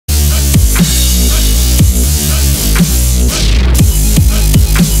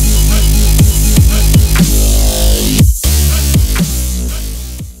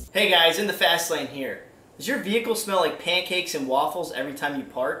Hey guys, in the fast lane here. Does your vehicle smell like pancakes and waffles every time you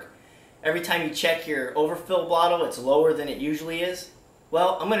park? Every time you check your overfill bottle, it's lower than it usually is?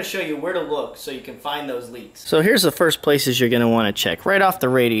 Well, I'm going to show you where to look so you can find those leaks. So here's the first places you're going to want to check. Right off the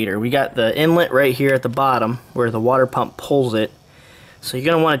radiator, we got the inlet right here at the bottom where the water pump pulls it. So you're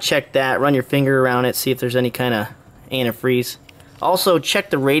going to want to check that, run your finger around it, see if there's any kind of antifreeze. Also, check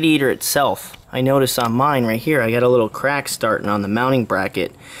the radiator itself. I noticed on mine right here, I got a little crack starting on the mounting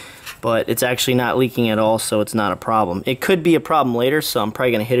bracket, but it's actually not leaking at all, so it's not a problem. It could be a problem later, so I'm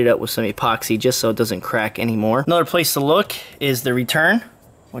probably going to hit it up with some epoxy just so it doesn't crack anymore. Another place to look is the return,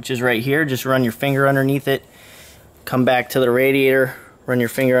 which is right here. Just run your finger underneath it, come back to the radiator, run your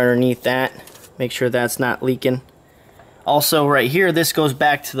finger underneath that, make sure that's not leaking. Also right here, this goes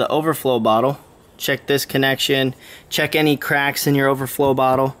back to the overflow bottle. Check this connection, check any cracks in your overflow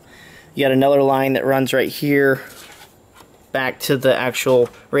bottle. You got another line that runs right here back to the actual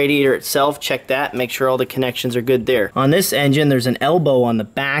radiator itself. Check that, make sure all the connections are good there. On this engine, there's an elbow on the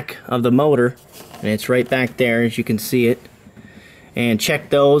back of the motor, and it's right back there as you can see it. And check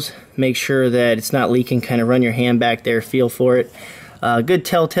those, make sure that it's not leaking, kind of run your hand back there, feel for it. A good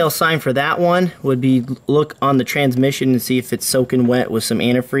telltale sign for that one would be look on the transmission and see if it's soaking wet with some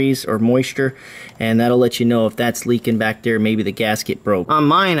antifreeze or moisture, and that'll let you know if that's leaking back there. Maybe the gasket broke. On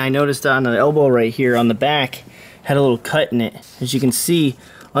mine, I noticed on the elbow right here on the back had a little cut in it. As you can see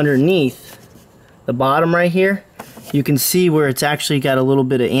underneath the bottom right here, you can see where it's actually got a little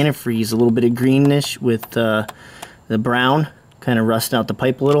bit of antifreeze, a little bit of greenish with the brown, kind of rusting out the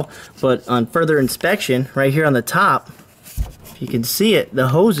pipe a little. But on further inspection, right here on the top, you can see it, the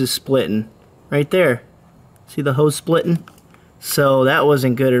hose is splitting right there. See the hose splitting? So that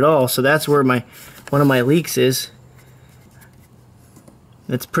wasn't good at all. So that's where one of my leaks is.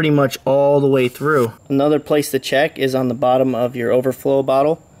 It's pretty much all the way through. Another place to check is on the bottom of your overflow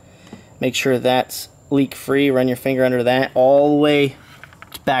bottle. Make sure that's leak free. Run your finger under that all the way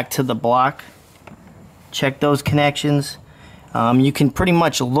back to the block. Check those connections. You can pretty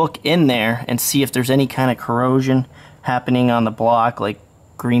much look in there and see if there's any kind of corrosion happening on the block, like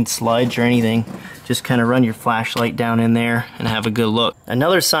green sludge or anything. Just kind of run your flashlight down in there and have a good look.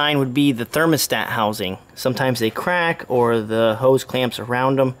 Another sign would be the thermostat housing. Sometimes they crack or the hose clamps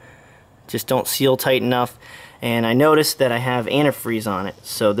around them just don't seal tight enough. And I noticed that I have antifreeze on it.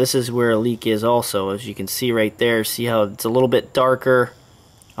 So this is where a leak is also. As you can see right there, see how it's a little bit darker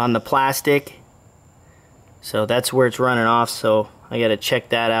on the plastic. So that's where it's running off, so I gotta check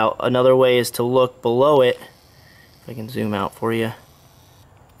that out. Another way is to look below it. If I can zoom out for you.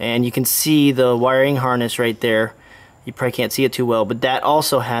 And you can see the wiring harness right there. You probably can't see it too well, but that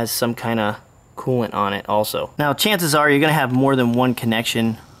also has some kind of coolant on it also. Now chances are you're gonna have more than one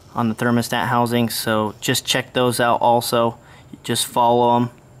connection on the thermostat housing, so just check those out also. Just follow them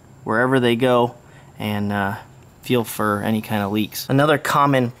wherever they go and feel for any kind of leaks. Another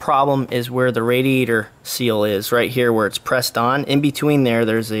common problem is where the radiator seal is, right here where it's pressed on. In between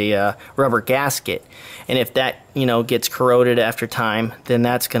there's a rubber gasket, and if that gets corroded after time, then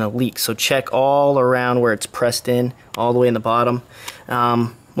that's gonna leak. So check all around where it's pressed in, all the way in the bottom.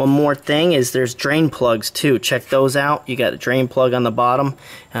 One more thing is there's drain plugs too. Check those out. You got a drain plug on the bottom.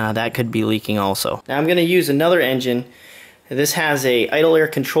 That could be leaking also. Now I'm gonna use another engine. This has a idle air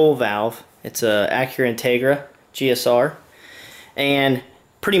control valve. It's a Acura Integra GSR, and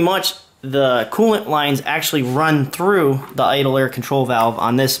pretty much the coolant lines actually run through the idle air control valve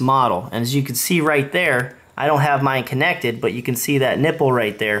on this model. And as you can see right there, I don't have mine connected, but you can see that nipple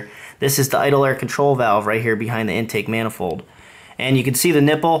right there. This is the idle air control valve right here behind the intake manifold, and you can see the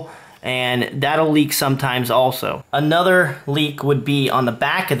nipple, and that'll leak sometimes also. Another leak would be on the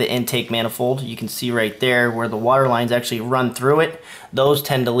back of the intake manifold. You can see right there where the water lines actually run through it. Those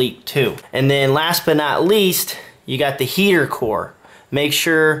tend to leak too. And then last but not least, you got the heater core. Make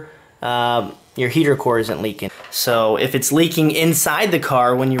sure your heater core isn't leaking. So if it's leaking inside the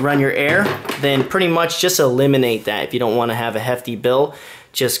car when you run your air, then pretty much just eliminate that. If you don't want to have a hefty bill,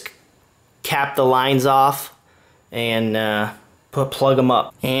 just cap the lines off and plug them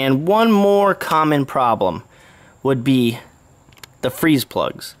up. And one more common problem would be the freeze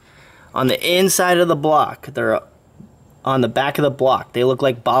plugs. On the inside of the block, they're on the back of the block. They look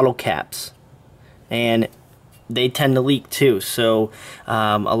like bottle caps, and they tend to leak too. So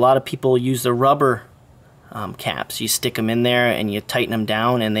a lot of people use the rubber caps. You stick them in there and you tighten them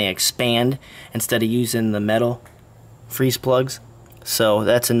down and they expand instead of using the metal freeze plugs. So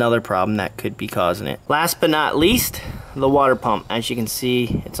that's another problem that could be causing it. Last but not least, the water pump. As you can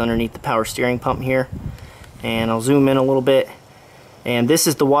see, it's underneath the power steering pump here. And I'll zoom in a little bit. And this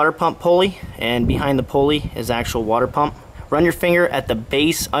is the water pump pulley, and behind the pulley is actual water pump. run your finger at the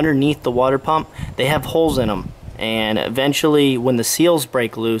base underneath the water pump. They have holes in them, and eventually when the seals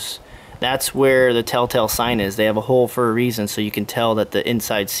break loose, that's where the telltale sign is. They have a hole for a reason, so you can tell that the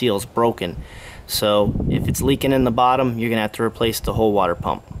inside seal is broken. So if it's leaking in the bottom, you're gonna have to replace the whole water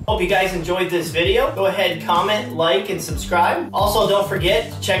pump. Hope you guys enjoyed this video. Go ahead, comment, like, and subscribe. Also, don't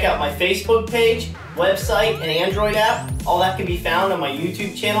forget to check out my Facebook page, website, and Android app. All that can be found on my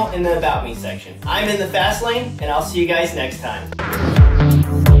YouTube channel in the About Me section. I'm in the fast lane, and I'll see you guys next time.